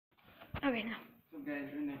Okay, now. So guys,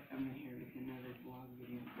 I'm here with another vlog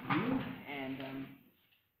video, and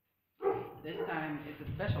this time it's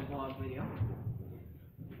a special vlog video.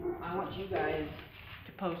 I want you guys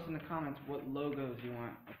to post in the comments what logos you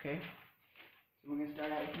want, okay? So we're gonna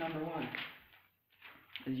start out with number 1.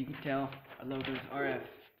 As you can tell, our logo is RF.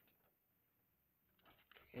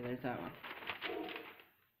 Okay, there's that one.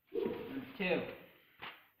 Number 2.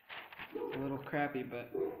 It's a little crappy,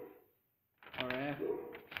 but RF.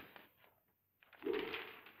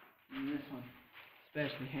 And this one,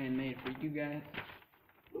 especially handmade for you guys.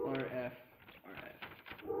 RF.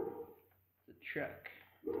 The truck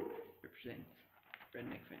represents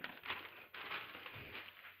Redneck Fans.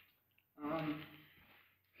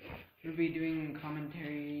 We'll be doing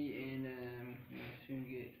commentary and we'll soon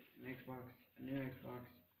get an Xbox, a new Xbox,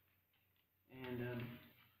 and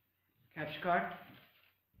capture card.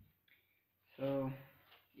 So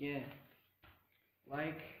yeah,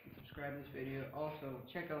 like and subscribe to this video. Also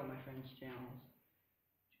check out my friends' channels,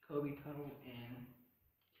 Jacoby Tuttle and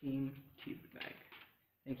Team Cheap Bag.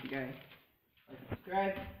 Thank you guys. Like,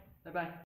 subscribe. Bye bye.